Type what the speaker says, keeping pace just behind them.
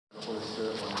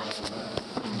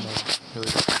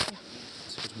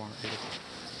tomorrow, 8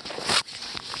 o'clock.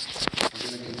 We're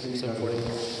going to continue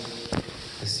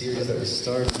the series that we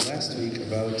started last week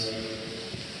about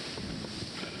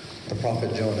the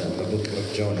prophet Jonah, the book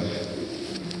of Jonah.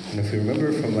 And if we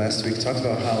remember from last week, we talked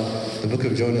about how the book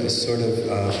of Jonah is sort of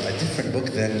a different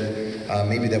book than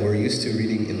maybe that we're used to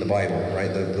reading in the Bible,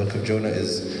 right? The book of Jonah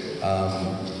is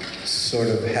sort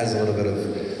of has a little bit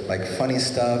of like funny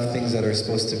stuff, things that are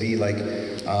supposed to be like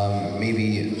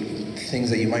maybe things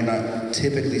that you might not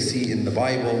typically see in the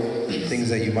Bible, things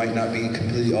that you might not be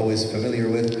completely always familiar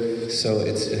with. So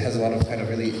it has a lot of kind of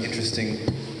really interesting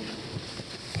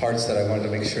parts that I wanted to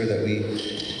make sure that we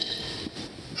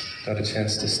got a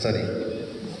chance to study.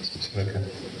 Okay,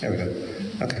 there we go.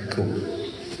 Okay, cool.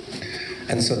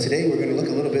 And so today we're going to look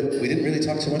a little bit, we didn't really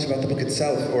talk too much about the book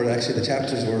itself, or actually the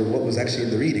chapters, or what was actually in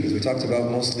the readings. We talked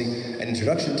about mostly an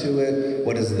introduction to it,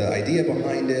 what is the idea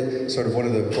behind it, sort of one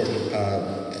of the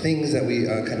important things that we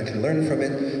kind of can learn from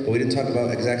it, but we didn't talk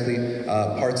about exactly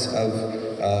parts of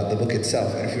the book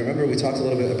itself. And if you remember, we talked a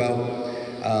little bit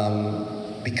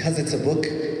about, because it's a book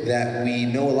that we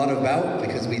know a lot about,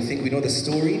 because we think we know the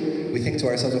story, we think to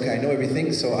ourselves, okay, I know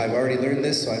everything, so I've already learned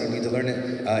this, so I don't need to learn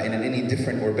it in any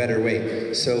different or better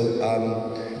way.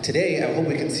 So today, I hope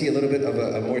we can see a little bit of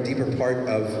a more deeper part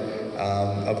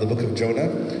of the book of Jonah.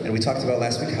 And we talked about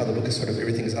last week how the book is sort of,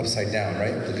 everything is upside down,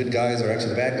 right? The good guys are actually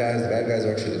the bad guys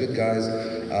are actually the good guys,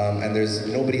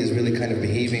 and nobody is really kind of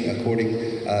behaving according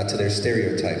to their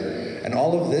stereotype. And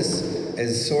all of this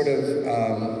is sort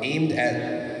of aimed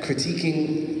at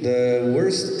critiquing the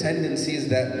worst tendencies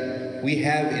that we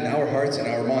have in our hearts and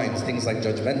our minds, things like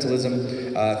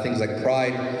judgmentalism, things like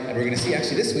pride. And we're going to see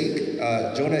actually this week,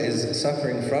 Jonah is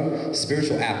suffering from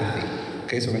spiritual apathy.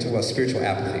 Okay, so we're going to talk about spiritual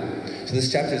apathy. So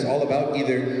this chapter is all about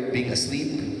either being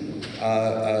asleep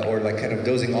or like kind of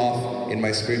dozing off in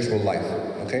my spiritual life.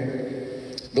 Okay?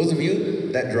 Those of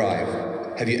you that drive,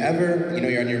 have you ever,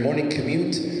 you're on your morning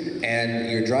commute and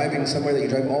you're driving somewhere that you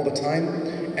drive all the time,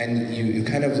 and you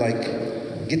kind of like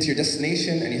get to your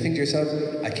destination and you think to yourself,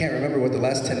 I can't remember what the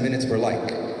last 10 minutes were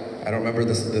like. I don't remember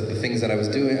the things that I was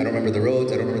doing, I don't remember the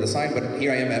roads, I don't remember the sign, but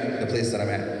here I am at the place that I'm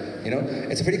at.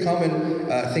 It's a pretty common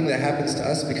thing that happens to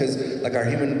us because like our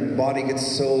human body gets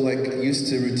so like used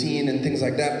to routine and things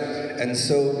like that. And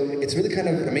so it's really kind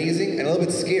of amazing and a little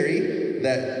bit scary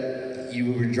that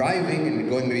you were driving and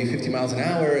going maybe 50 miles an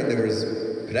hour and there was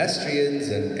pedestrians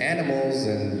and animals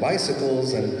and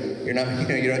bicycles, and you don't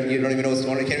even know what's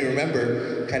going on. You can't even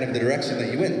remember kind of the direction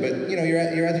that you went, but you're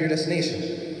at your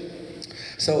destination.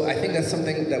 So I think that's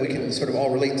something that we can sort of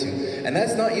all relate to, and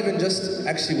that's not even just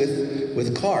actually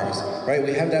with cars, right?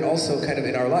 We have that also kind of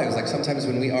in our lives. Like sometimes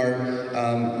when we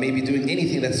are maybe doing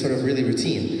anything that's sort of really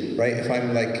routine, right? If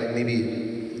I'm like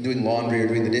maybe doing laundry or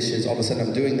doing the dishes, all of a sudden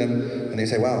I'm doing them, and they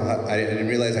say, "Wow, I didn't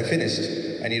realize I finished."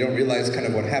 And you don't realize kind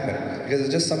of what happened, because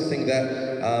it's just something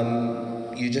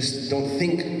that you just don't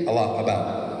think a lot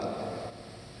about.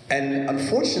 And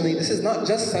unfortunately, this is not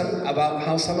just about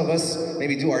how some of us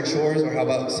maybe do our chores or how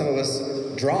about some of us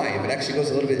drive. It actually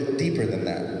goes a little bit deeper than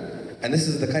that. And this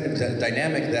is the kind of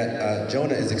dynamic that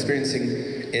Jonah is experiencing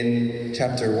in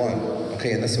chapter 1.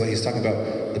 Okay, and this is what he's talking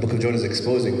about, the book of Jonah is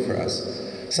exposing for us.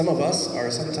 Some of us are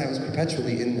sometimes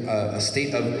perpetually in a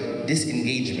state of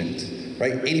disengagement.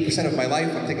 Right? 80% of my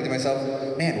life, I'm thinking to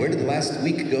myself, man, where did the last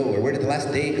week go? Or where did the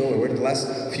last day go? Or where did the last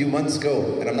few months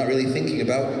go? And I'm not really thinking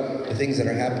about the things that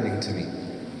are happening to me.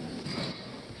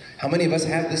 How many of us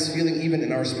have this feeling even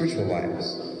in our spiritual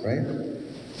lives, right?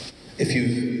 If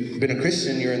you've been a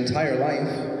Christian your entire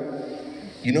life,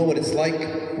 you know what it's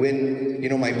like when,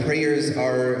 my prayers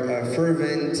are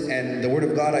fervent and the Word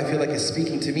of God I feel like is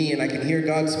speaking to me and I can hear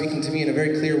God speaking to me in a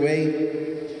very clear way.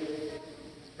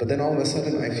 But then all of a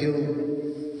sudden I feel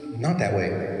not that way.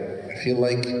 I feel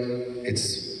like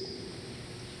it's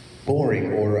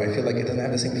boring, or I feel like it doesn't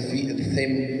have the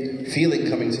same feeling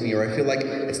coming to me, or I feel like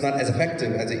it's not as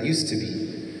effective as it used to be.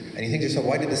 And you think to yourself,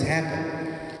 why did this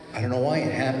happen? I don't know why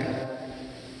it happened.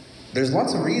 There's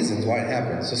lots of reasons why it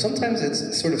happens. So sometimes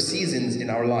it's sort of seasons in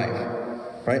our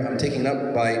life, right? I'm taken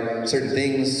up by certain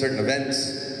things, certain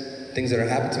events, things that are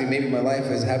happening to me. Maybe my life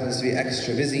happens to be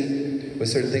extra busy with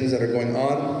certain things that are going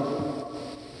on.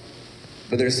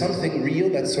 But there's something real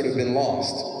that's sort of been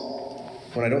lost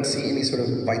when I don't see any sort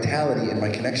of vitality in my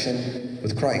connection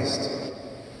with Christ.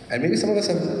 And maybe some of us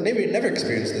have maybe never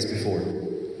experienced this before.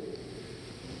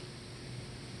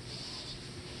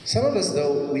 Some of us,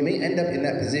 though, we may end up in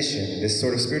that position, this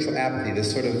sort of spiritual apathy, this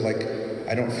sort of like,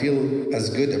 I don't feel as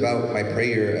good about my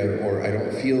prayer, or I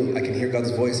don't feel I can hear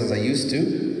God's voice as I used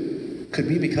to. Could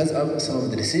be because of some of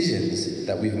the decisions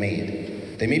that we've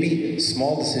made. They may be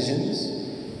small decisions,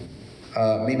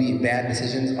 maybe bad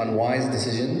decisions, unwise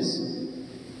decisions,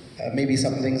 maybe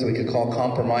some things that we could call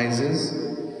compromises,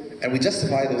 and we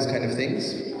justify those kind of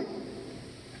things.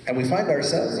 And we find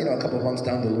ourselves, a couple of months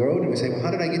down the road, and we say, well,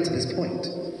 how did I get to this point?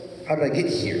 How did I get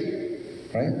here?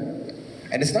 Right?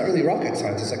 And it's not really rocket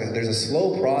science. It's like there's a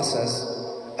slow process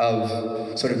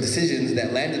of sort of decisions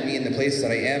that landed me in the place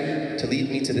that I am to lead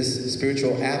me to this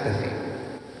spiritual apathy.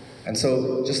 And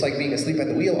so, just like being asleep at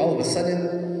the wheel, all of a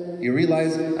sudden, you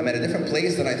realize I'm at a different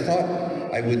place than I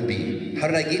thought I would be. How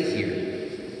did I get here?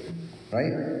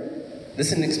 Right?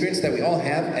 This is an experience that we all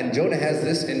have, and Jonah has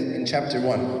this in chapter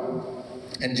 1.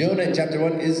 And Jonah in chapter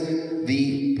 1 is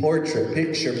the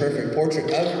picture-perfect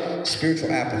portrait of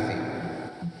spiritual apathy.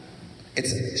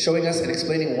 It's showing us and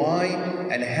explaining why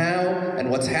and how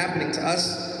and what's happening to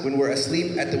us when we're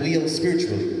asleep at the wheel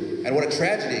spiritually, and what a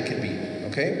tragedy it can be,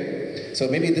 okay? So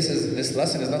maybe this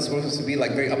lesson is not supposed to be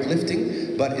like very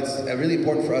uplifting, but it's really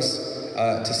important for us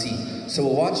to see. So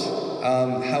we'll watch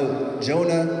how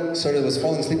Jonah sort of was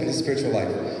falling asleep in his spiritual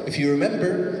life. If you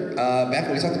remember, back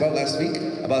when we talked about last week,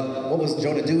 about what was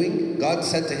Jonah doing, God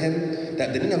said to him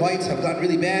that the Ninevites have gotten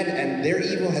really bad and their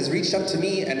evil has reached up to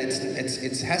me and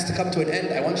it has to come to an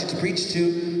end. I want you to preach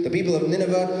to the people of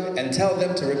Nineveh and tell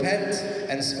them to repent,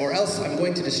 or else I'm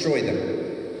going to destroy them.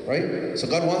 Right? So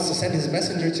God wants to send his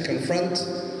messenger to confront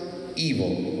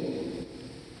evil.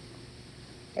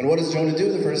 And what does Jonah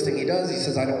do? The first thing he does, he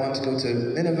says, I don't want to go to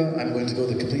Nineveh, I'm going to go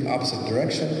the complete opposite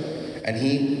direction. And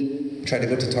he tried to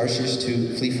go to Tarshish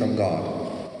to flee from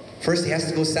God. First, he has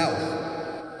to go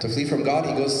south. To flee from God,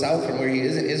 he goes south from where he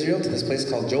is in Israel to this place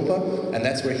called Joppa, and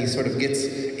that's where he sort of gets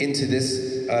into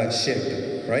this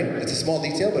ship, right? It's a small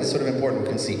detail, but it's sort of important, you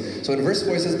can see. So in verse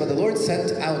 4 it says, but the Lord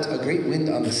sent out a great wind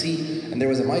on the sea, and there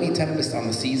was a mighty tempest on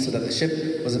the sea, so that the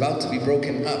ship was about to be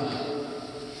broken up.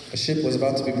 The ship was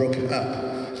about to be broken up.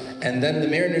 And then the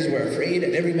mariners were afraid,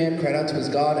 and every man cried out to his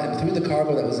God, and threw the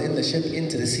cargo that was in the ship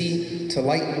into the sea to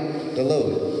lighten the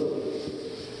load.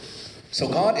 So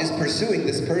God is pursuing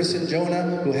this person,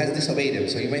 Jonah, who has disobeyed him.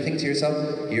 So you may think to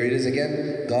yourself, here it is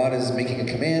again, God is making a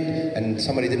command, and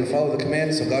somebody didn't follow the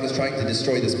command, so God is trying to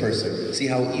destroy this person. See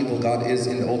how evil God is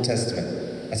in the Old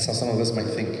Testament. That's how some of us might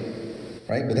think.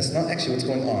 Right? But that's not actually what's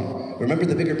going on. Remember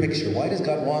the bigger picture. Why does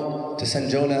God want to send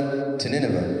Jonah to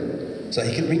Nineveh? So that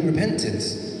he can bring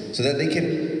repentance. So that they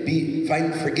can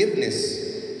find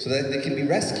forgiveness, so that they can be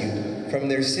rescued from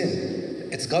their sin.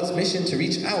 It's God's mission to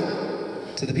reach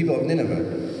out to the people of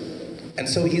Nineveh. And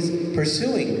so he's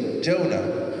pursuing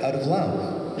Jonah out of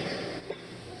love.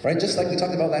 Right? Just like we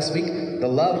talked about last week, the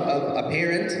love of a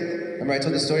parent. Remember I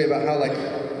told the story about how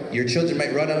your children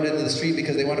might run out into the street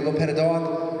because they want to go pet a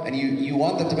dog, and you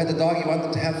want them to pet the dog, you want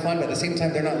them to have fun, but at the same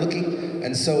time they're not looking,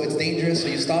 and so it's dangerous, so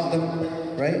you stop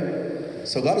them, right?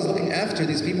 So God is looking after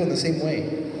these people in the same way.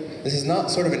 This is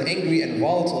not sort of an angry and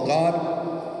volatile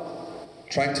God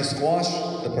trying to squash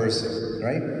the person,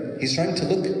 right? He's trying to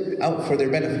look out for their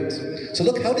benefit. So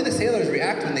look, how did the sailors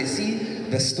react when they see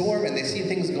the storm and they see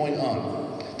things going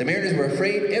on? The mariners were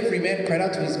afraid. Every man cried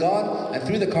out to his God and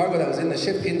threw the cargo that was in the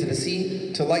ship into the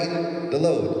sea to lighten the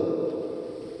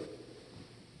load.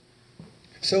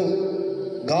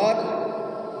 So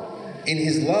God, in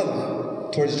his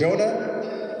love towards Jonah,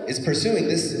 is pursuing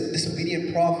this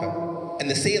disobedient prophet. And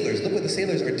the sailors, look what the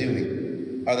sailors are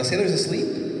doing. Are the sailors asleep?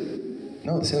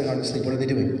 No, the sailors aren't asleep. What are they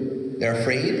doing? They're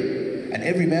afraid, and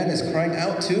every man is crying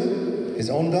out to his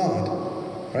own God,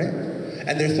 right?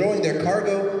 And they're throwing their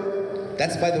cargo.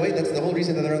 That's, by the way, that's the whole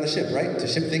reason that they're on the ship, right? To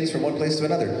ship things from one place to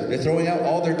another. They're throwing out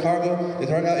all their cargo. They're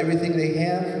throwing out everything they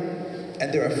have,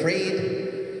 and they're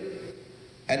afraid,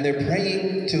 and they're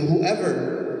praying to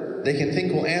whoever they can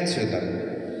think will answer them.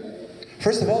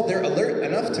 First of all, they're alert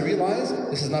enough to realize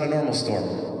this is not a normal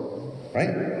storm,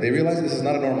 right? They realize this is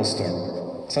not a normal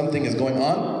storm. Something is going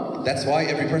on. That's why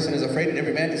every person is afraid and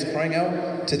every man is crying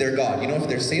out to their God. If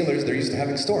they're sailors, they're used to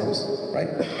having storms, right?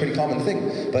 Pretty common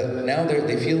thing. But now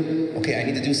they feel, okay, I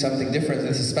need to do something different.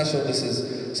 This is special. This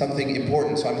is something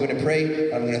important. So I'm going to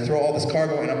pray. I'm going to throw all this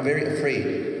cargo, and I'm very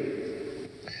afraid.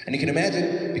 And you can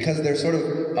imagine, because they're sort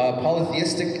of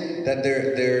polytheistic, that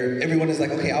everyone is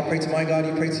like, okay, I'll pray to my God,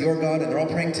 you pray to your God, and they're all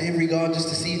praying to every God just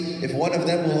to see if one of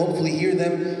them will hopefully hear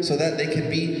them so that they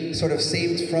can be sort of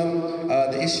saved from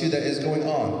the issue that is going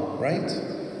on, right?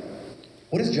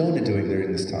 What is Jonah doing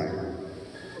during this time?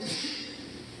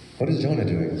 What is Jonah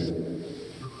doing?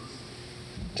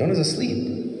 Jonah's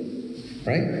asleep,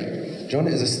 right?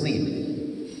 Jonah is asleep.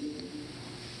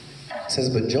 It says,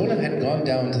 but Jonah had gone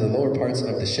down to the lower parts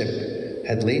of the ship,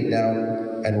 had laid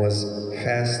down, and was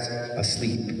fast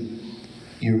asleep.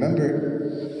 You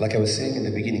remember, like I was saying in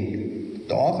the beginning,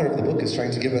 the author of the book is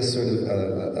trying to give us sort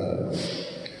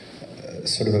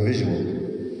of a visual.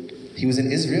 He was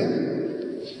in Israel,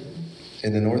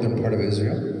 in the northern part of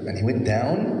Israel, and he went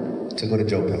down to go to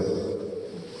Joppa.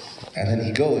 And then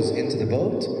he goes into the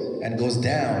boat and goes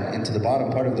down into the bottom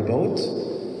part of the boat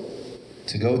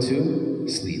to go to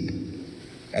sleep.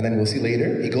 And then we'll see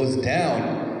later, he goes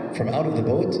down from out of the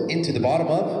boat into the bottom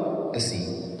of the sea.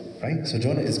 Right? So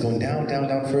Jonah is going down, down,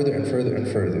 down, further and further and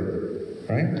further.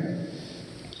 Right?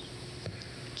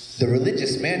 The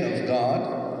religious man of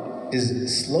God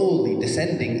is slowly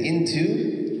descending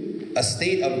into a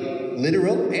state of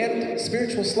literal and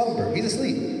spiritual slumber. He's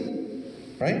asleep.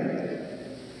 Right?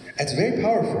 It's very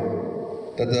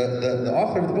powerful that the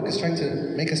author of the book is trying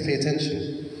to make us pay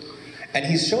attention. And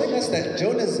he's showing us that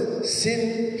Jonah's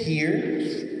sin here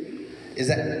is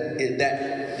that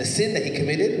the sin that he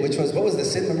committed, which was, what was the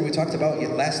sin? Remember we talked about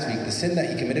it last week. The sin that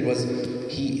he committed was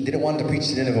he didn't want to preach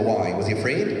to Nineveh. Why? Was he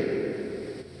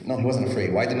afraid? No, he wasn't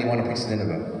afraid. Why didn't he want to preach to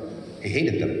Nineveh? He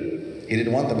hated them. He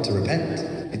didn't want them to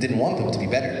repent. He didn't want them to be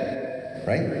better.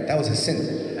 Right? That was his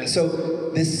sin. And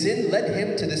so this sin led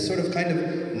him to this sort of kind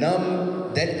of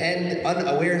numb, dead-end,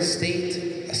 unaware state,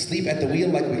 asleep at the wheel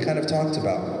like we kind of talked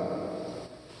about.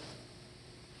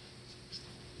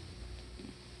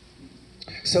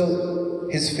 So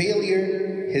his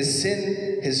failure, his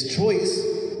sin, his choice,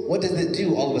 what does it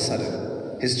do all of a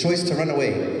sudden? His choice to run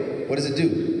away, what does it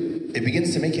do? It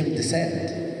begins to make him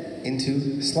descend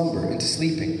into slumber, into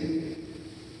sleeping.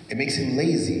 It makes him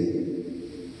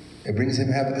lazy. It brings him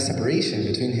to have a separation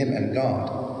between him and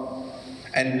God.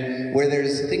 And where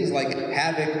there's things like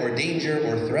havoc or danger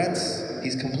or threats,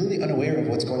 he's completely unaware of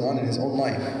what's going on in his own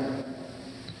life.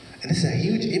 And this is a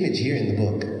huge image here in the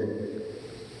book.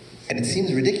 And it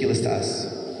seems ridiculous to us.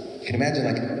 You can imagine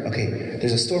like, okay,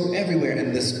 there's a storm everywhere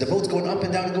and the boat's going up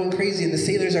and down and going crazy and the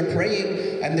sailors are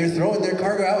praying and they're throwing their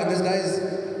cargo out and this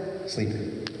guy's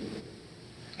sleeping.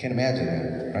 Can't imagine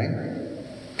that,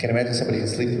 right? Can't imagine somebody can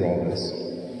sleep through all this.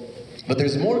 But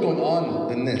there's more going on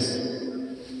than this.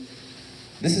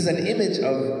 This is an image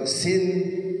of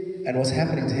sin and what's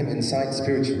happening to him inside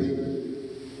spiritually.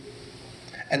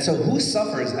 And so who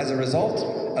suffers as a result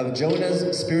of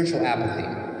Jonah's spiritual apathy?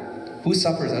 Who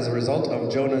suffers as a result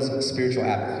of Jonah's spiritual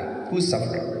apathy? Who's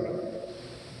suffering?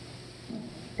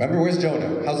 Remember, where's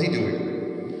Jonah? How's he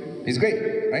doing? He's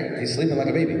great, right? He's sleeping like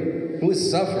a baby. Who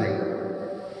is suffering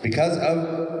because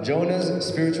of Jonah's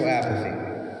spiritual apathy?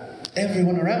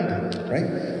 Everyone around him,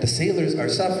 right? The sailors are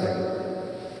suffering.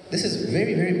 This is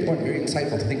very, very important, very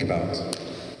insightful to think about.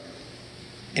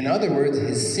 In other words,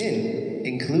 his sin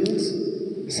includes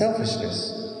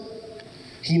selfishness.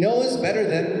 He knows better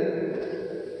than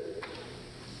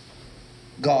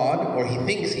God, or he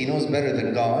thinks he knows better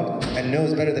than God, and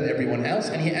knows better than everyone else,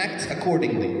 and he acts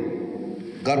accordingly.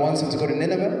 God wants him to go to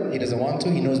Nineveh, he doesn't want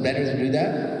to, he knows better to do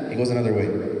that, he goes another way.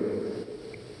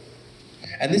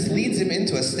 And this leads him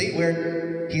into a state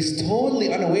where he's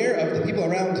totally unaware of the people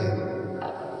around him.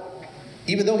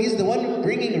 Even though he's the one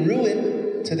bringing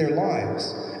ruin to their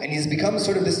lives. And he's become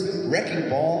sort of this wrecking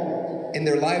ball in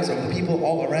their lives of the people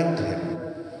all around him.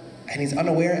 And he's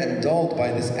unaware and dulled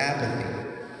by this apathy.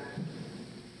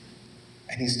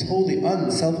 And he's totally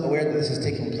self-aware that this is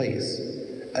taking place.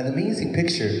 An amazing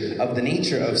picture of the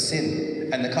nature of sin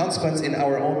and the consequence in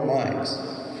our own lives.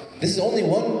 This is only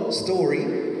one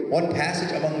story, one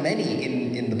passage among many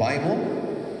in the Bible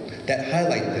that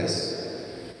highlight this.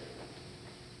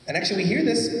 And actually we hear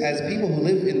this as people who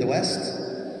live in the West,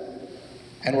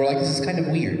 and we're like, this is kind of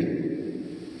weird.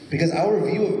 Because our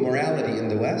view of morality in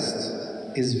the West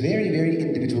is very, very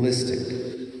individualistic.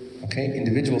 Okay?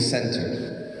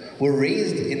 Individual-centered. We're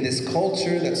raised in this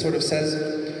culture that sort of says,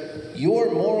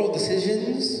 your moral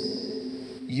decisions,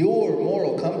 your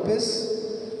moral compass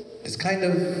is kind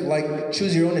of like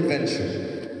choose your own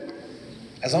adventure.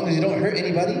 As long as you don't hurt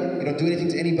anybody, you don't do anything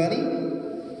to anybody,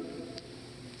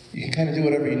 you can kind of do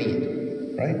whatever you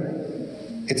need, right?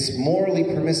 It's morally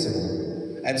permissible.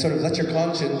 And sort of let your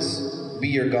conscience be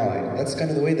your guide. That's kind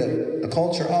of the way that the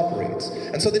culture operates.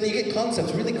 And so then you get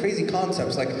concepts, really crazy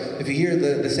concepts, like if you hear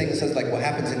the saying that says like what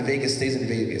happens in Vegas stays in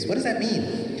Vegas. What does that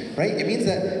mean? Right? It means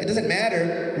that it doesn't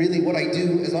matter really what I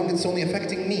do as long as it's only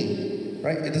affecting me.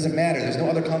 Right? It doesn't matter. There's no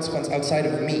other consequence outside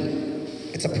of me.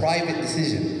 It's a private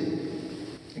decision.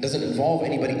 It doesn't involve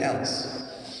anybody else.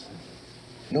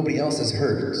 Nobody else is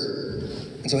hurt.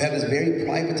 And so we have this very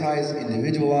privatized,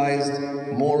 individualized,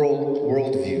 moral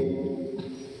worldview.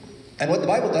 And what the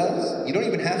Bible does, you don't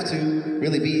even have to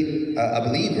really be a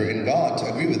believer in God to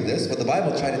agree with this. What the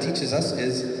Bible tries to teach us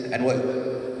is, and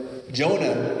what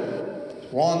Jonah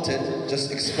wanted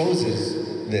just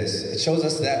exposes this. It shows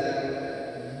us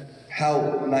that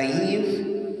how naive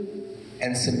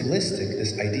and simplistic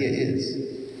this idea is.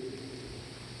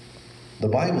 The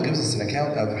Bible gives us an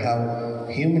account of how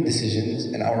human decisions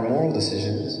and our moral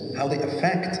decisions, how they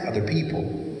affect other people.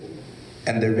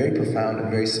 And they're very profound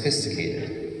and very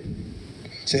sophisticated.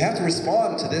 So you have to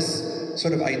respond to this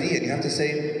sort of idea, and you have to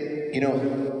say,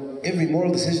 every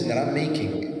moral decision that I'm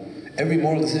making,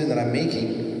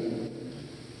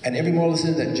 and every moral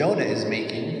decision that Jonah is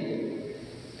making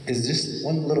is just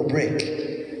one little brick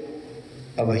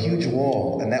of a huge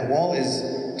wall. And that wall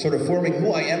is sort of forming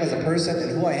who I am as a person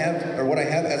and who I have, or what I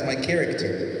have as my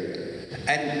character.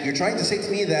 And you're trying to say to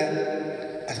me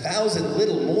that 1,000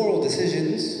 little moral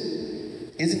decisions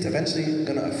isn't eventually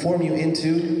going to form you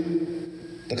into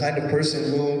the kind of person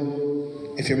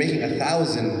who, if you're making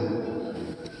 1,000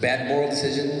 bad moral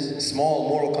decisions, small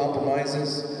moral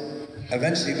compromises,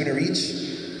 eventually you're going to reach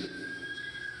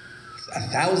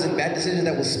 1,000 bad decisions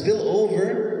that will spill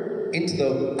over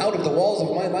out of the walls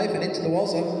of my life and into the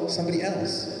walls of somebody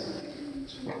else.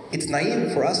 It's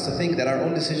naive for us to think that our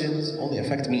own decisions only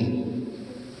affect me.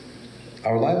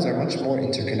 Our lives are much more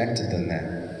interconnected than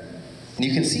that. And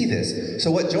you can see this.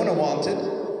 So what Jonah wanted,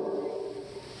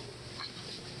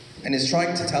 and is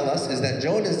trying to tell us, is that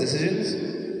Jonah's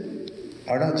decisions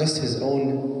are not just his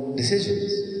own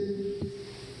decisions.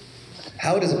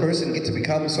 How does a person get to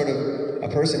become sort of a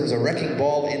person who's a wrecking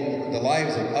ball in the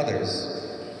lives of others?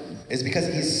 Is because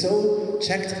he's so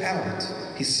checked out.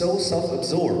 He's so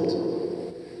self-absorbed.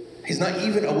 He's not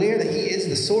even aware that he is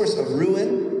the source of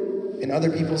ruin in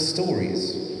other people's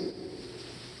stories.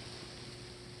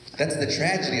 That's the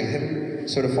tragedy of him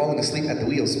sort of falling asleep at the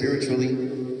wheel spiritually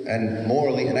and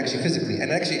morally and actually physically. And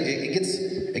actually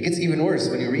it gets even worse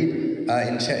when you read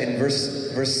in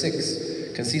verse 6.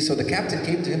 You can see, so the captain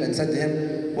came to him and said to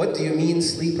him, "What do you mean,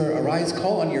 sleeper? Arise,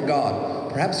 call on your God.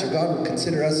 Perhaps your God will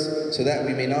consider us so that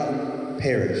we may not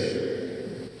perish."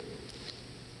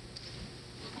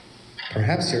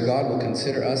 Perhaps your God will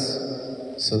consider us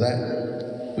so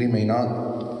that we may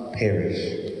not perish.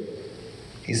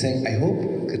 He's saying, I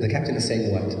hope, because the captain is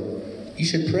saying what? You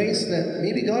should pray so that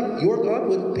maybe God, your God,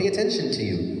 would pay attention to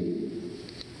you.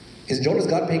 Is Jonah's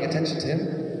God paying attention to him?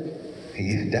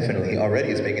 He definitely already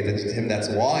is paying attention to him. That's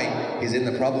why he's in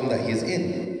the problem that he's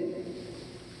in.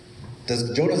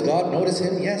 Does Jonah's God notice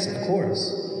him? Yes, of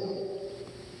course.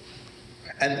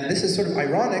 And this is sort of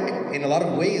ironic in a lot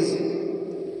of ways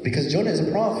because Jonah is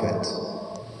a prophet.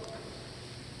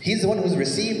 He's the one who's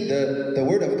received the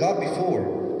word of God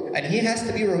before. And he has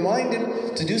to be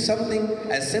reminded to do something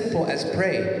as simple as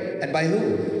pray. And by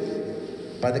who?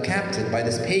 By the captain, by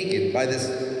this pagan, by this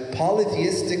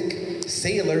polytheistic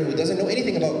sailor who doesn't know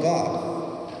anything about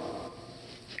God.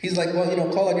 He's like, well,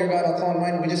 call on your God, I'll call on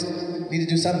mine. We just need to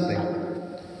do something.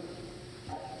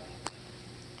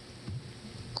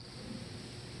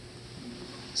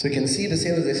 So we can see the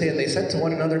sailors, they say, and they said to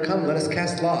one another, "Come, let us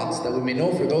cast lots, that we may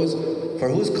know for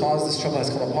whose cause this trouble has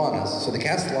come upon us." So they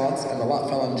cast lots, and the lot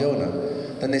fell on Jonah.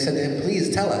 Then they said to him, "Please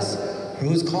tell us, for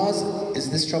whose cause is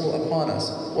this trouble upon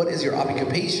us? What is your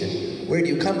occupation? Where do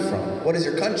you come from? What is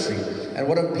your country? And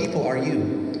what of people are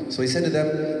you?" So he said to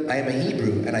them, "I am a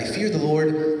Hebrew, and I fear the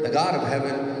Lord, the God of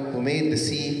heaven, who made the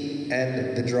sea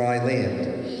and the dry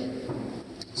land."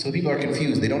 So people are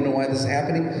confused. They don't know why this is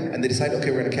happening, and they decide,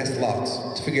 okay, we're going to cast lots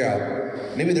to figure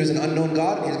out. Maybe there's an unknown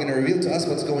God, and he's going to reveal to us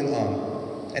what's going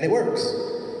on. And it works.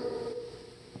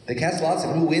 They cast lots,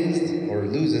 and who wins or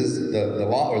loses the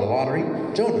lot or the lottery?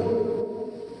 Jonah.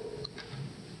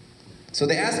 So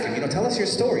they ask him, tell us your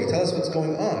story. Tell us what's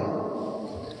going on.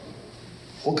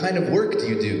 What kind of work do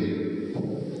you do?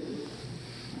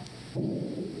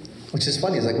 Which is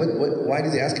funny. It's like, why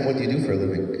does he ask him, what do you do for a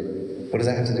living? What does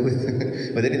that have to do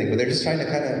with anything? But they're just trying to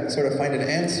kind of sort of find an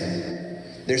answer.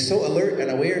 They're so alert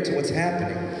and aware to what's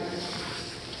happening.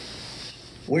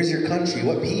 Where's your country?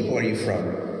 What people are you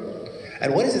from?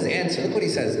 And what is his answer? Look what he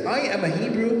says. "I am a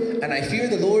Hebrew, and I fear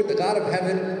the Lord, the God of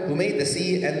heaven, who made the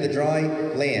sea and the dry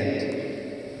land."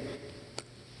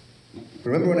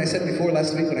 Remember when I said before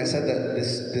last week, when I said that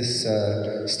this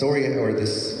story or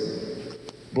this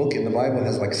book in the Bible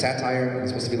has like satire,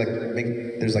 it's supposed to be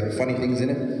there's like funny things in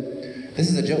it? This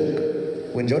is a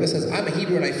joke. When Jonah says, "I'm a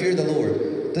Hebrew and I fear the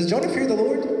Lord," does Jonah fear the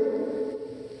Lord?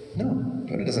 No,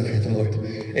 Jonah doesn't fear the Lord.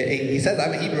 He says,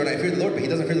 "I'm a Hebrew and I fear the Lord," but he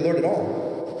doesn't fear the Lord at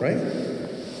all, right?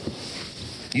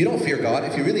 You don't fear God.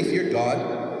 If you really feared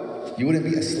God, you wouldn't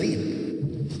be asleep,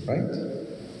 right?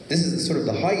 This is sort of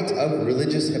the height of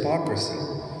religious hypocrisy.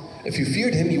 If you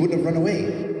feared him, you wouldn't have run away.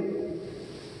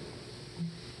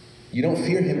 You don't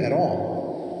fear him at all.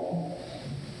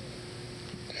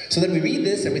 So then we read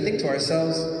this and we think to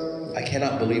ourselves, I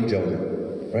cannot believe Jonah,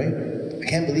 right? I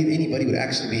can't believe anybody would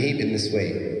actually behave in this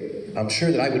way. I'm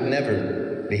sure that I would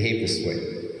never behave this way.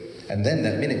 And then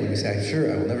that minute when we say, I'm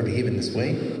sure I will never behave in this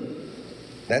way,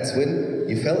 that's when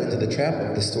you fell into the trap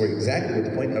of the story, exactly what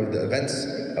the point of the events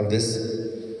of this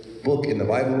book in the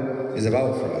Bible is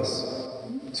about for us.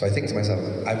 So I think to myself,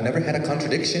 I've never had a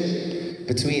contradiction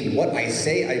between what I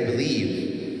say I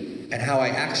believe and how I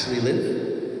actually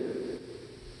live.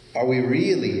 Are we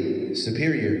really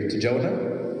superior to Jonah?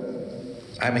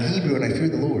 I'm a Hebrew and I fear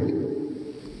the Lord.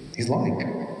 He's lying,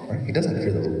 right? He doesn't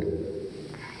fear the Lord.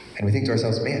 And we think to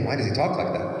ourselves, man, why does he talk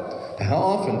like that? But how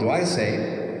often do I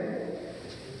say,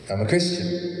 I'm a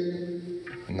Christian,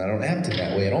 and I don't act in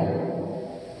that way at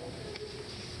all?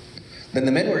 Then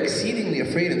the men were exceedingly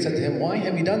afraid and said to him, why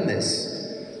have you done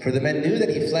this? For the men knew that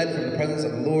he fled from the presence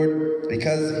of the Lord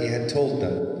because he had told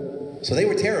them. So they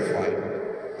were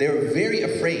terrified. They were very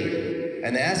afraid.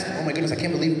 And they asked, oh my goodness, I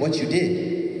can't believe what you did.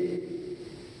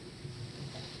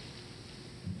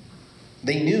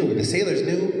 They knew, the sailors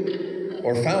knew,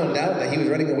 or found out that he was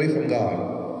running away from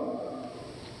God.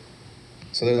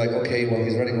 So they're like, okay, well,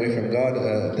 he's running away from God.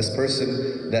 This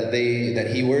person that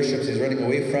he worships, he's running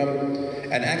away from.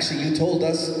 And actually, you told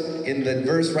us in the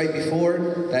verse right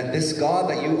before that this God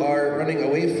that you are running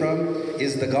away from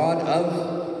is the God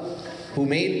of who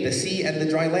made the sea and the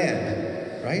dry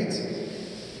land, right?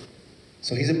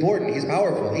 So he's important, he's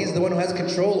powerful. He's the one who has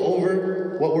control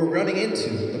over what we're running into,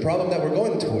 the problem that we're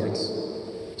going towards.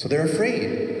 So they're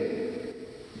afraid.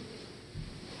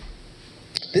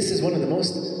 This is one of the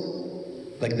most,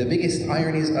 like the biggest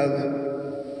ironies of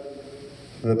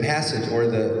the passage or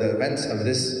the events of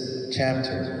this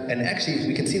chapter. And actually,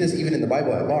 we can see this even in the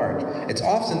Bible at large. It's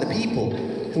often the people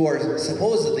who are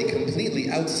supposedly completely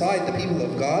outside the people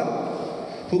of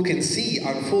God who can see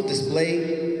on full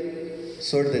display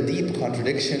sort of the deep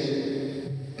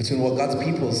contradiction between what God's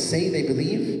people say they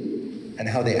believe and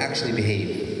how they actually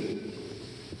behave.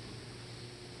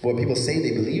 What people say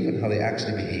they believe and how they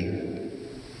actually behave.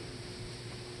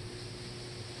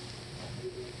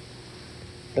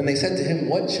 Then they said to him,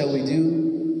 what shall we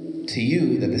do to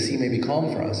you that the sea may be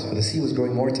calm for us? For the sea was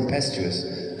growing more tempestuous.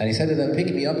 And he said to them, pick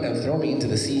me up and throw me into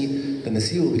the sea, then the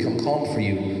sea will become calm for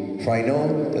you. For I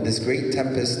know that this great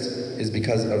tempest is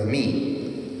because of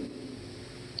me.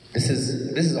 This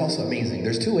is also amazing.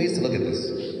 There's two ways to look at this.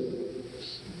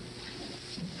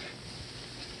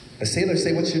 The sailors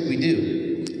say, what should we do?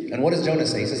 And what does Jonah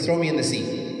say? He says, throw me in the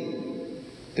sea.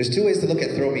 There's two ways to look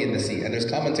at throw me in the sea. And there's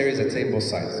commentaries that say both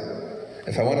sides.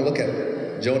 If I want to look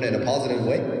at Jonah in a positive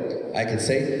way, I could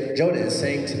say, Jonah is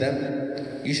saying to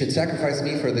them, you should sacrifice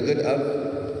me for the good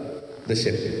of the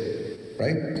ship.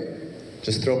 Right?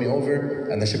 Just throw me over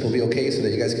and the ship will be okay so that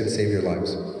you guys can save your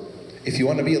lives. If you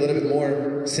want to be a little bit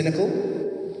more cynical,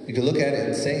 you can look at it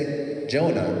and say,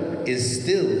 Jonah is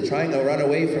still trying to run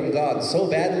away from God so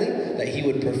badly that he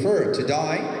would prefer to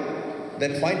die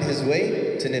than find his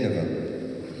way to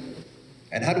Nineveh.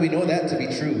 And how do we know that to be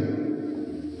true?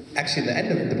 Actually, in the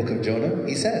end of the book of Jonah,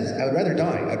 he says, I would rather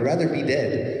die, I'd rather be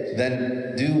dead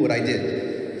than do what I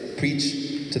did,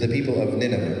 preach to the people of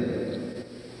Nineveh.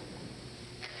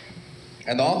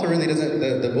 And the author really doesn't,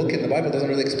 the book in the Bible doesn't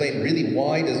really explain really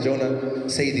why does Jonah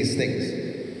say these things.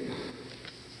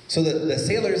 So the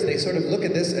sailors, they sort of look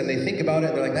at this and they think about it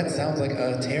and they're like, that sounds like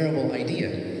a terrible idea,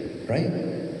 right?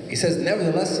 He says,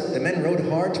 nevertheless, the men rowed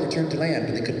hard to return to land,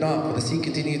 but they could not, for the sea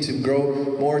continued to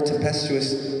grow more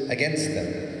tempestuous against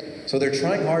them. So they're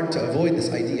trying hard to avoid this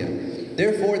idea.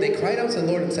 Therefore, they cried out to the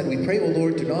Lord and said, we pray, O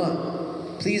Lord,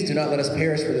 please do not let us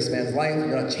perish for this man's life. Do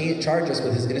not charge us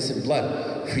with his innocent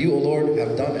blood. For you, O Lord,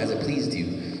 have done as it pleased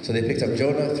you. So they picked up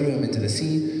Jonah, threw him into the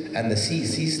sea, and the sea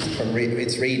ceased from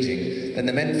its raging. Then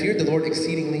the men feared the Lord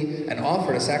exceedingly and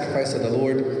offered a sacrifice to the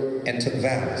Lord and took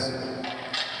vows.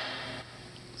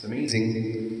 It's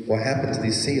amazing what happened to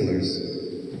these sailors.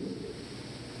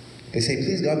 They say,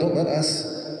 please God, don't let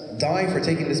us die for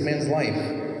taking this man's life.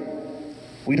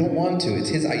 We don't want to. It's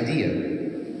his idea.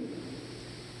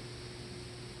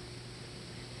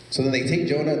 So then they take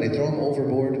Jonah and they throw him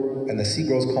overboard and the sea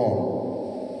grows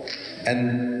calm.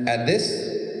 And at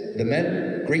this, the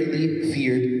men greatly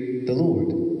feared the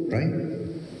Lord, right?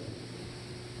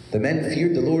 The men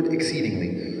feared the Lord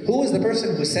exceedingly. Who was the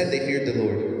person who said they feared the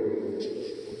Lord?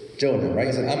 Jonah, right?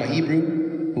 He said, I'm a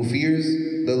Hebrew who fears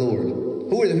the Lord.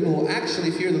 Who are the people who actually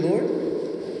fear the Lord?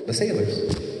 The sailors.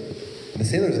 The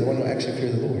sailors are the ones who actually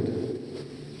fear the Lord.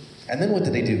 And then what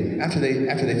did they do after they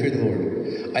feared the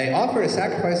Lord? I offered a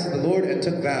sacrifice to the Lord and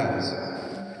took vows.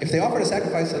 If they offered a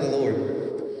sacrifice to the Lord,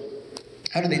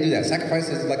 how did they do that? Sacrifice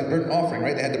is like a burnt offering,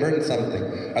 right? They had to burn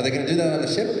something. Are they going to do that on the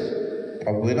ship?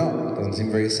 Probably not. It doesn't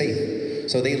seem very safe.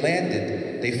 So they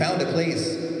landed, they found a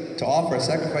place to offer a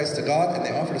sacrifice to God, and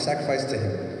they offered a sacrifice to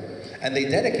him. And they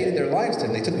dedicated their lives to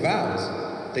him. They took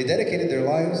vows. They dedicated their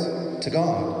lives to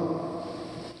God.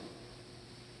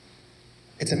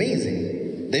 It's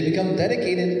amazing. They become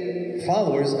dedicated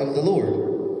followers of the Lord.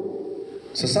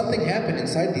 So something happened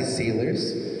inside these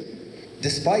sailors,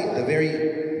 despite the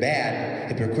very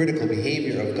bad, hypocritical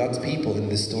behavior of God's people in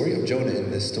this story, of Jonah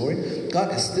in this story.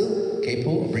 God is still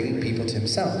capable of bringing people to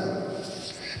himself.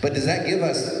 But does that give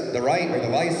us the right or the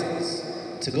license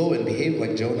to go and behave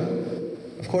like Jonah?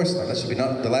 Of course not. That should be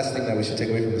not the last thing that we should take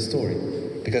away from the story.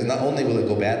 Because not only will it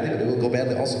go badly, but it will go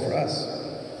badly also for us.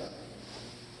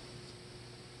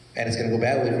 And it's going to go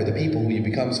badly for the people who you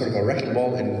become sort of a wrecking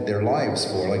ball in their lives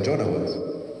for, like Jonah was.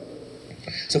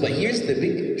 So, but here's the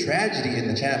big tragedy in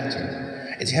the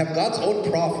chapter. Is you have God's own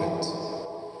prophet,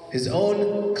 his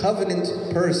own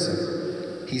covenant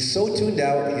person. He's so tuned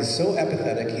out, he's so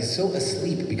apathetic, he's so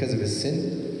asleep because of his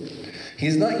sin.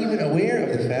 He's not even aware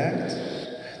of the fact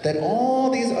that all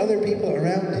these other people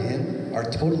around him are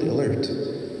totally alert.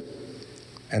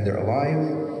 And they're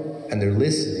alive, and they're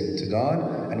listening to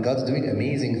God, and God's doing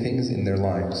amazing things in their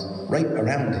lives, right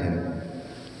around him.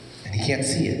 And he can't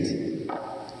see it.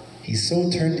 He's so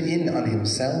turned in on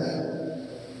himself,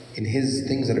 in his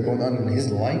things that are going on in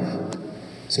his life,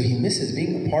 so he misses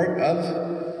being a part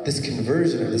of this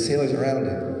conversion of the sailors around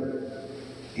him.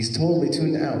 He's totally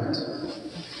tuned out.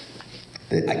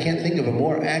 I can't think of a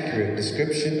more accurate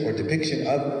description or depiction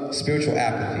of spiritual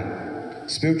apathy,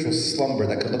 spiritual slumber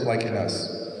that could look like in us.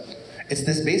 It's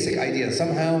this basic idea.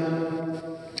 Somehow,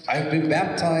 I've been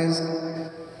baptized,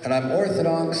 and I'm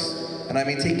Orthodox, and I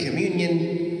may take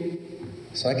communion,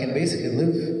 so I can basically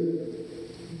live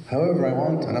however I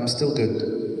want, and I'm still good.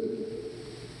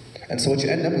 And so what you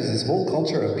end up is this whole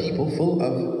culture of people full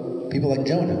of people like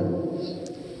Jonah.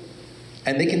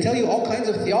 And they can tell you all kinds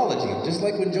of theology, just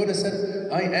like when Jonah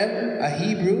said, I am a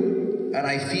Hebrew and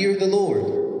I fear the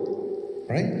Lord.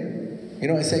 Right?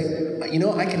 I say,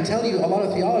 I can tell you a lot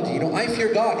of theology. I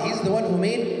fear God. He's the one who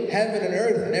made heaven and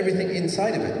earth and everything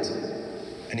inside of it.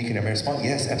 And you can respond,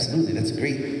 yes, absolutely, that's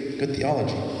great, good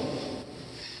theology.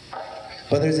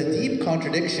 But there's a deep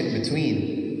contradiction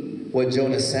between what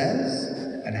Jonah says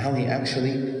and how he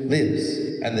actually lives,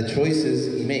 and the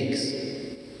choices he makes.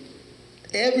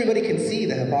 Everybody can see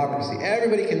the hypocrisy.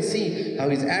 Everybody can see how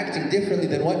he's acting differently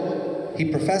than what he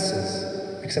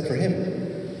professes, except for him.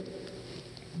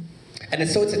 And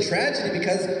so it's a tragedy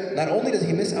because not only does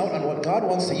he miss out on what God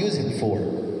wants to use him for,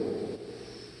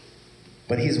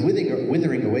 but he's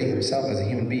withering away himself as a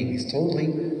human being. He's totally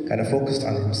kind of focused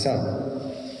on himself.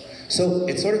 So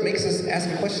it sort of makes us ask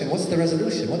a question, what's the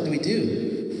resolution? What do we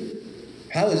do?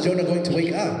 How is Jonah going to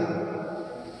wake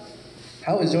up?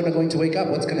 How is Jonah going to wake up?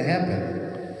 What's going to happen?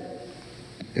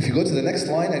 If you go to the next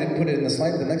line, I didn't put it in the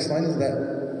slide, but the next line is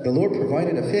that the Lord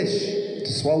provided a fish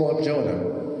to swallow up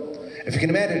Jonah. If you can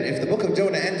imagine, if the book of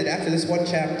Jonah ended after this one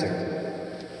chapter,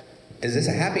 is this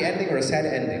a happy ending or a sad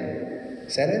ending?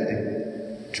 Sad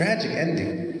ending. Tragic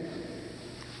ending.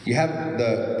 You have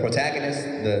the protagonist,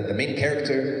 the main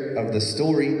character of the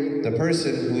story, the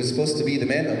person who is supposed to be the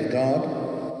man of God,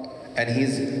 and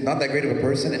he's not that great of a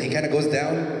person, and he kind of goes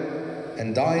down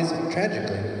and dies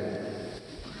tragically.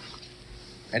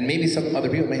 And maybe some other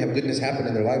people may have goodness happen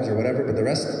in their lives or whatever, but the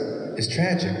rest is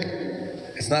tragic.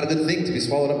 It's not a good thing to be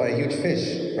swallowed up by a huge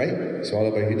fish, right? Swallowed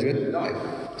up by a huge fish, die.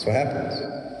 That's what happens.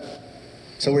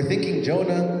 So we're thinking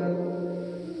Jonah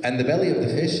and the belly of the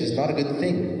fish is not a good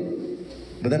thing.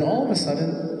 But then all of a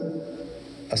sudden,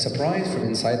 a surprise from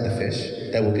inside the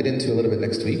fish that we'll get into a little bit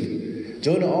next week.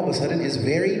 Jonah all of a sudden is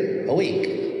very awake.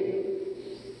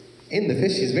 In the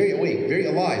fish, he's very awake, very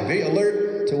alive, very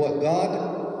alert to what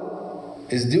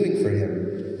God is doing for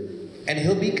him. And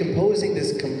he'll be composing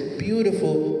this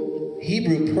beautiful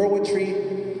Hebrew poetry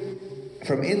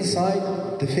from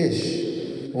inside the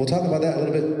fish. We'll talk about that a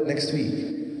little bit next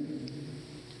week.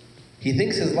 He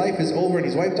thinks his life is over and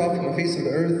he's wiped off from the face of the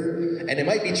earth. And it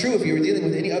might be true if you were dealing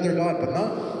with any other God, but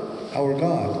not our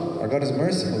God. Our God is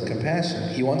merciful and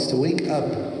compassionate. He wants to wake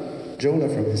up Jonah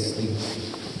from his sleep.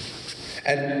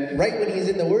 And right when he's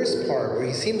in the worst part, where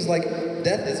he seems like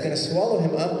death is going to swallow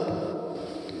him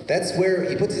up, that's where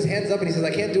he puts his hands up and he says,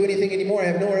 I can't do anything anymore, I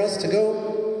have nowhere else to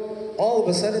go. All of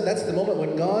a sudden, that's the moment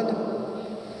when God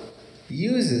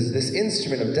uses this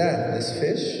instrument of death, this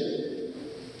fish,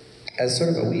 as sort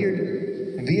of a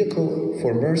weird vehicle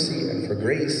for mercy and for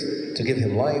grace, to give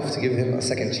him life, to give him a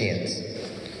second chance.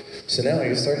 So now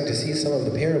you're starting to see some of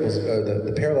the parables,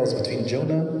 the parallels between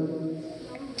Jonah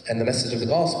and the message of the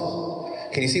gospel.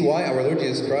 Can you see why our Lord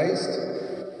Jesus Christ,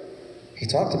 he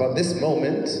talked about this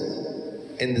moment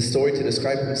in the story to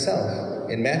describe himself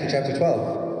in Matthew chapter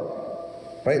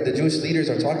 12. Right? The Jewish leaders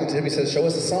are talking to him. He says, show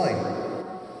us a sign.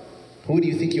 Who do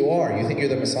you think you are? You think you're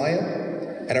the Messiah?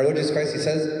 And our Lord Jesus Christ, he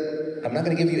says, I'm not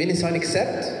going to give you any sign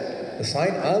except the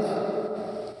sign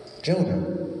of Jonah.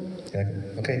 You're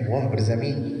like, okay, wow, what does that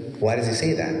mean? Why does he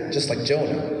say that? Just like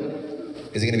Jonah.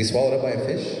 Is he going to be swallowed up by a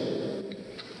fish?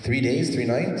 3 days, 3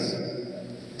 nights?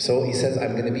 So he says,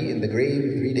 I'm going to be in the grave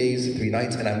 3 days, 3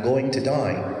 nights, and I'm going to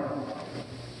die.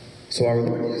 So our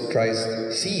Lord Jesus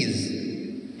Christ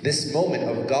sees this moment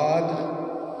of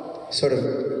God sort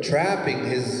of trapping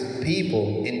his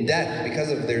people in death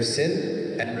because of their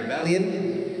sin and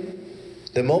rebellion.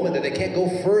 The moment that they can't go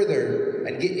further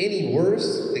and get any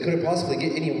worse, they couldn't possibly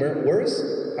get any worse,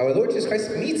 our Lord Jesus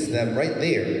Christ meets them right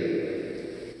there.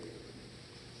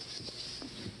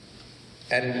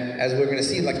 And as we're going to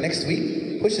see like next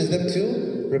week, pushes them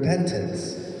to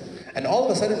repentance. And all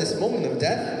of a sudden this moment of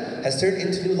death has turned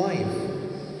into new life.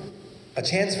 A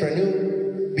chance for a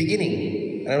new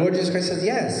beginning. And our Lord Jesus Christ says,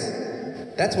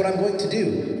 yes, that's what I'm going to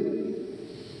do.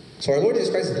 So our Lord Jesus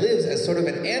Christ lives as sort of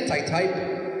an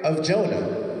anti-type of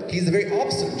Jonah. He's the very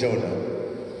opposite of Jonah.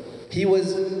 He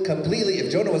was completely,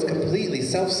 if Jonah was completely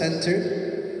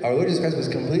self-centered, our Lord Jesus Christ was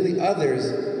completely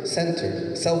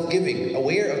others-centered, self-giving,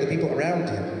 aware of the people around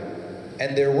him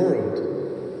and their world.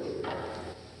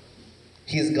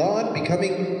 He is God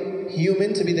becoming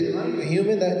human to be the kind of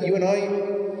human that you and I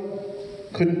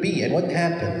couldn't be. And what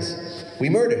happens? We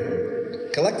murder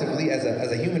him collectively as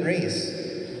a human race.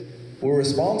 We're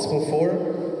responsible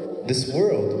for this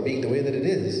world being the way that it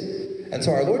is. And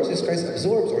so our Lord Jesus Christ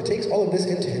absorbs or takes all of this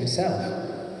into himself.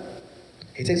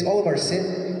 He takes all of our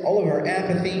sin, all of our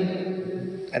apathy,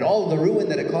 and all of the ruin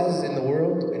that it causes in the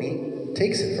world, and he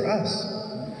takes it for us.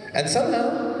 And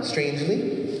somehow,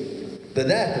 strangely, the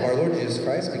death of our Lord Jesus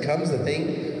Christ becomes the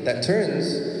thing that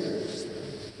turns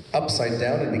upside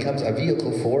down and becomes a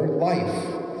vehicle for life.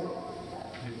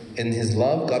 In his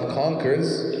love, God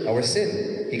conquers our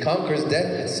sin. He conquers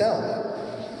death itself.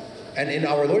 And in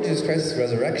our Lord Jesus Christ's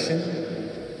resurrection,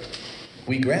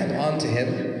 we grab onto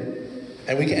him,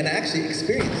 and we can actually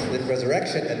experience the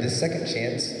resurrection and this second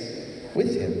chance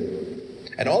with him.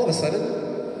 And all of a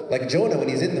sudden, like Jonah when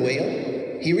he's in the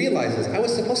whale, he realizes, I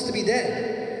was supposed to be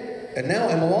dead, and now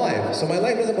I'm alive. So my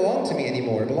life doesn't belong to me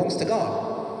anymore, it belongs to God.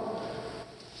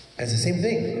 And it's the same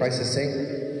thing. Christ is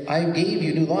saying, I gave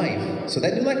you new life. So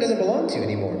that new life doesn't belong to you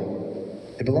anymore.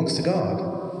 It belongs to God.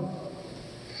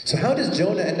 So how does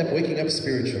Jonah end up waking up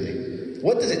spiritually?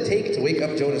 What does it take to wake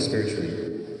up Jonah spiritually?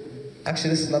 Actually,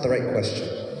 this is not the right question.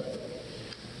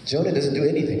 Jonah doesn't do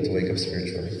anything to wake up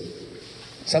spiritually.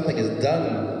 Something is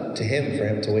done to him for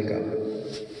him to wake up.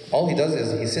 All he does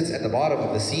is he sits at the bottom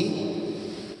of the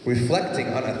sea, reflecting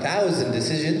on 1,000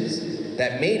 decisions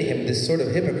that made him this sort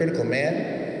of hypocritical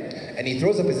man, and he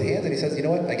throws up his hands and he says, you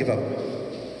know what, I give up.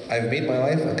 I've made my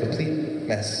life a complete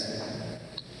mess.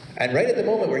 And right at the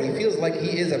moment where he feels like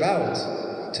he is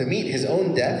about to meet his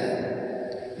own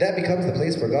death, that becomes the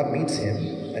place where God meets him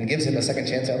and gives him a second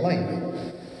chance at life.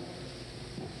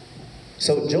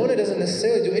 So Jonah doesn't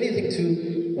necessarily do anything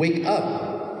to wake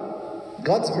up.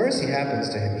 God's mercy happens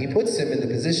to him. He puts him in the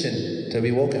position to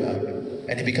be woken up.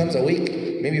 And he becomes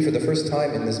awake, maybe for the first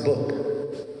time in this book.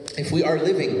 If we are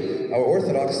living our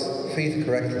Orthodox faith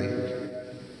correctly,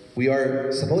 we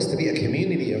are supposed to be a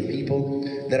community of people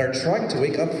that are trying to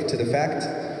wake up to the fact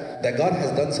that God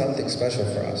has done something special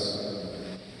for us.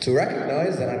 To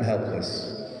recognize that I'm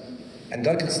helpless. And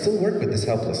God can still work with this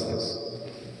helplessness.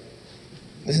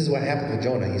 This is what happened with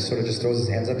Jonah. He sort of just throws his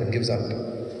hands up and gives up.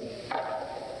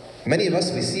 Many of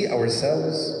us, we see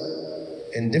ourselves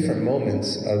in different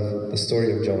moments of the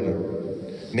story of Jonah.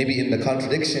 Maybe in the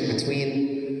contradiction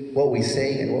between what we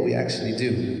say and what we actually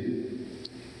do.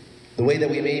 The way that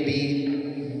we may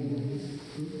be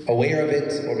aware of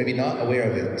it or maybe not aware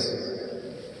of it.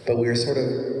 But we are sort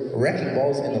of wrecking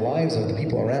balls in the lives of the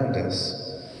people around us.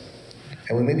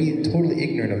 And we may be totally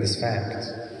ignorant of this fact.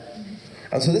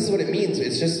 And so this is what it means.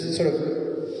 It's just sort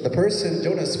of the person,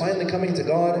 Jonah, is finally coming to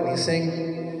God and he's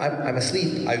saying, I'm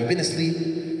asleep. I've been asleep.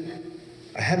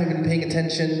 I haven't been paying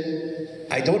attention.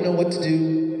 I don't know what to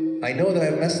do. I know that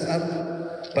I've messed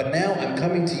up. But now I'm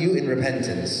coming to you in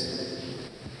repentance.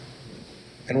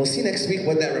 And we'll see next week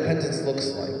what that repentance looks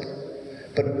like.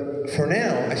 But for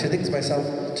now, I should think to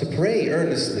myself to pray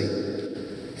earnestly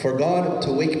for God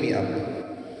to wake me up,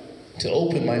 to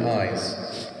open my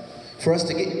eyes, for us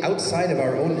to get outside of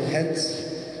our own heads,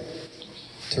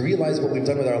 to realize what we've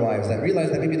done with our lives, that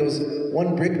realize that maybe those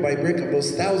one brick by brick of those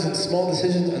 1,000 small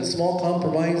decisions and small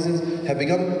compromises have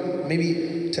begun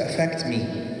maybe to affect me,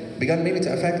 begun maybe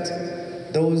to affect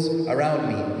those around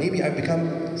me. Maybe I've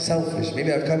become selfish.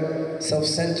 Maybe I've become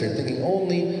self-centered, thinking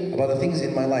only about the things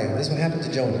in my life. This is what happened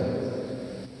to Jonah.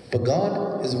 But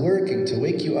God is working to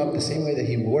wake you up the same way that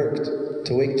He worked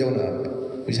to wake Jonah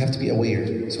up. We just have to be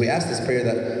aware. So we ask this prayer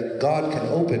that God can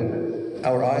open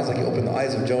our eyes like He opened the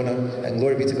eyes of Jonah, and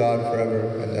glory be to God forever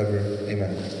and ever.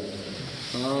 Amen.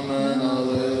 Amen.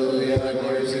 Alleluia.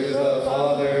 Glory to the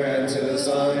Father, and to the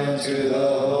Son, and to the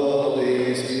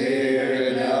Holy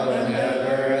Spirit, now and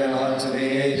ever, and unto the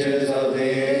ages of the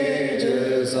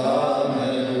ages.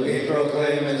 Amen. We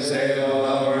proclaim and say, O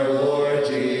our Lord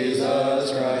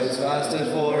Jesus Christ, fasted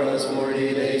for us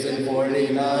 40 days and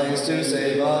 40 nights to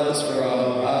save us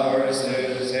from our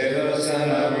sins. Save us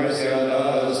and have mercy on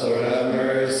us. Lord, have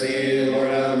mercy. Lord,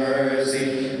 have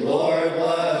mercy. Lord,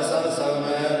 bless us.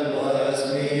 Amen.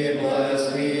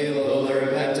 Bless me. Lord,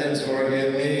 repentance,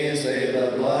 forgive me. Save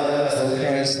the blessed. O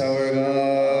Christ our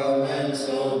God. Amen.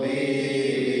 So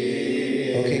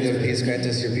be. O King of peace, grant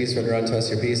us your peace, render unto us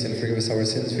your peace, and forgive us our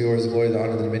sins. For yours, the glory, the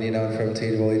honor, the dominion, now and forever,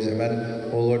 to all ages. Amen.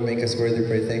 O Lord, make us worthy,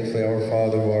 pray thankfully, our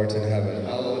Father who art in heaven.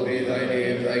 Hallowed be thy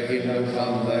name, thy kingdom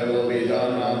come, thy will be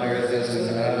done on earth as it is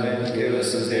in heaven. Give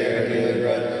us this day our daily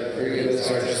bread. Forgive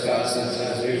us our trespasses,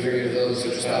 as we forgive those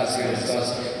who trespass against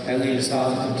us. And lead us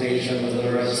not into temptation, but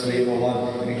deliver us from the evil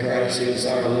one. In Christ Jesus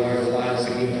our Lord, the last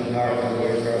the kingdom, the power, and the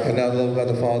glory forever. And now the love of God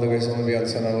the Father, grace and be on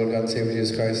Son, our Lord God and Savior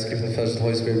Jesus Christ, gift of the flesh of the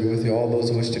Holy Spirit be with you. All those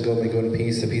who wish to go may go in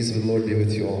peace. The peace of the Lord be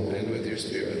with you all. And with your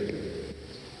spirit.